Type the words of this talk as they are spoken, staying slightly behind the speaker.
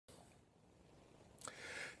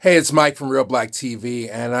Hey, it's Mike from Real Black TV,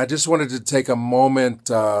 and I just wanted to take a moment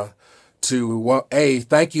thank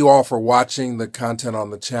you all for watching the content on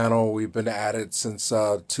the channel. We've been at it since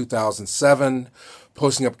 2007,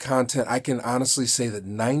 posting up content. I can honestly say that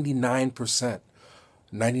 99%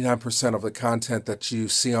 of the content that you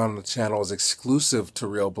see on the channel is exclusive to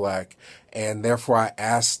Real Black, and therefore I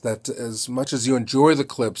ask that as much as you enjoy the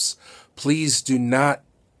clips, please do not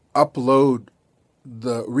re-upload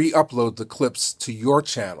the clips to your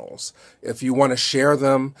channels. If you want to share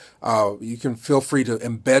them, you can feel free to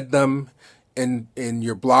embed them in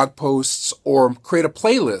your blog posts or create a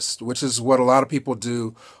playlist, which is what a lot of people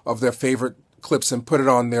do, of their favorite clips, and put it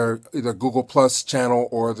on their either Google Plus channel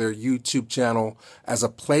or their YouTube channel as a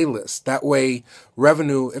playlist. That way,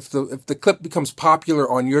 revenue, if the clip becomes popular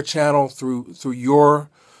on your channel through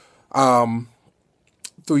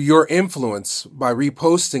your influence by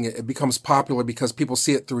reposting it, it becomes popular because people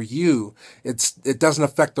see it through you. It doesn't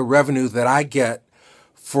affect the revenue that I get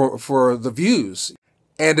for the views.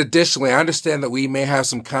 And additionally, I understand that we may have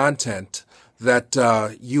some content that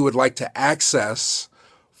you would like to access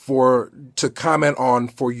to comment on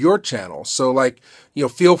for your channel. So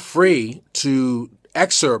feel free to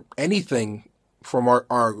excerpt anything from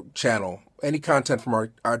our channel, any content from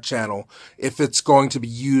our channel, if it's going to be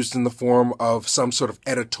used in the form of some sort of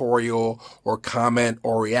editorial or comment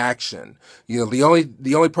or reaction. The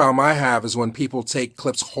only problem I have is when people take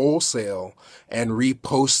clips wholesale and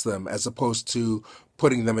repost them as opposed to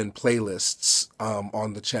putting them in playlists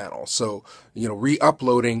on the channel. So,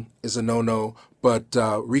 re-uploading is a no-no, but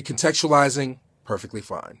recontextualizing, perfectly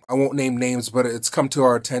fine. I won't name names, but it's come to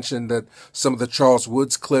our attention that some of the Charles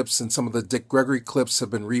Woods clips and some of the Dick Gregory clips have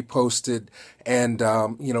been reposted. And,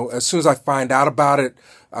 as soon as I find out about it,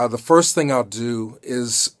 the first thing I'll do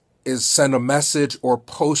is send a message or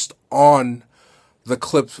post on the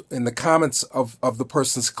clip in the comments of the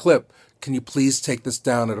person's clip. Can you please take this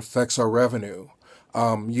down? It affects our revenue.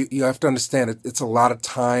 You have to understand it's a lot of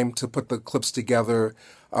time to put the clips together.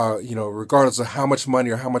 Regardless of how much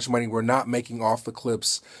money we're not making off the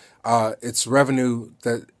clips, it's revenue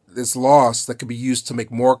that is lost that could be used to make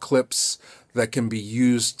more clips, that can be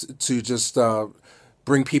used to just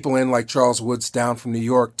bring people in like Charles Woods down from New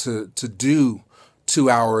York to do 2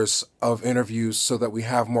 hours of interviews so that we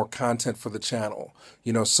have more content for the channel.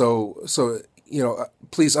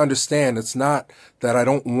 Please understand, it's not that I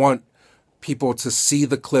don't want people to see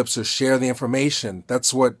the clips or share the information.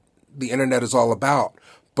 That's what the internet is all about.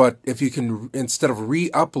 But if you can, instead of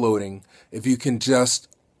re-uploading, if you can just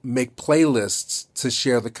make playlists to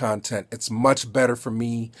share the content, it's much better for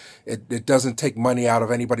me. It doesn't take money out of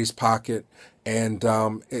anybody's pocket, and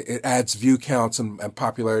it adds view counts and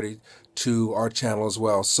popularity to our channel as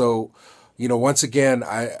well. So, once again,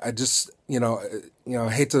 I just, I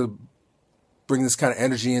hate to bring this kind of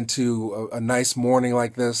energy into a nice morning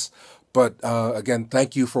like this, but again,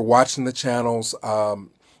 thank you for watching the channels.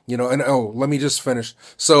 Let me just finish.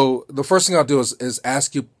 So the first thing I'll do is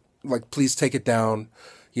ask you, please take it down,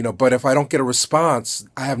 but if I don't get a response,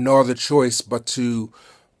 I have no other choice but to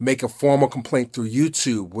make a formal complaint through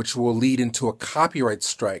YouTube, which will lead into a copyright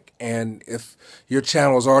strike. And if your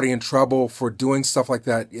channel is already in trouble for doing stuff like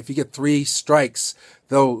that, if you get 3 strikes,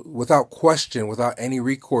 they'll, without question, without any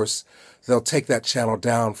recourse, they'll take that channel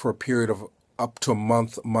down for a period of up to a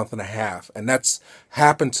month and a half. And that's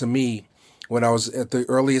happened to me when I was at the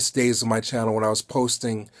earliest days of my channel, when I was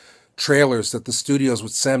posting trailers that the studios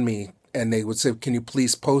would send me, and they would say, can you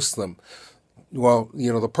please post them? Well,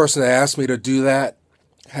 the person that asked me to do that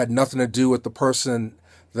had nothing to do with the person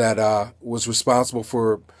that was responsible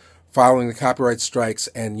for filing the copyright strikes.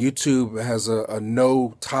 And YouTube has a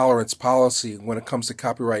no tolerance policy when it comes to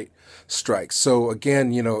copyright strikes. So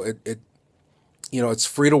again, it's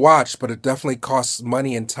free to watch, but it definitely costs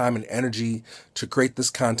money and time and energy to create this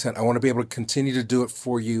content. I want to be able to continue to do it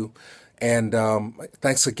for you. And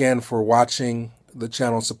thanks again for watching the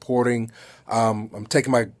channel and supporting. I'm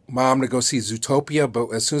taking my mom to go see Zootopia, but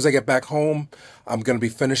as soon as I get back home, I'm going to be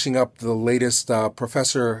finishing up the latest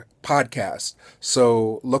Professor podcast.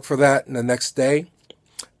 So look for that in the next day.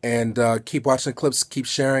 And keep watching the clips, keep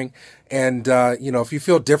sharing. And, if you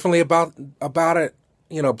feel differently about it,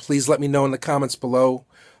 please let me know in the comments below.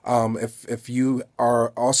 If you are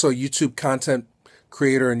also a YouTube content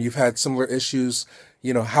creator and you've had similar issues,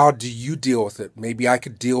 how do you deal with it? Maybe I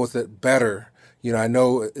could deal with it better. I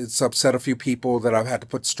know it's upset a few people that I've had to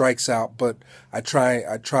put strikes out, but I try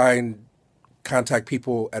and contact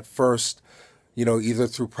people at first, either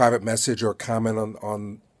through private message or comment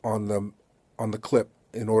on the clip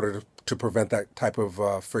in order to prevent that type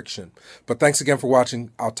of friction. But thanks again for watching.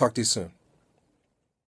 I'll talk to you soon.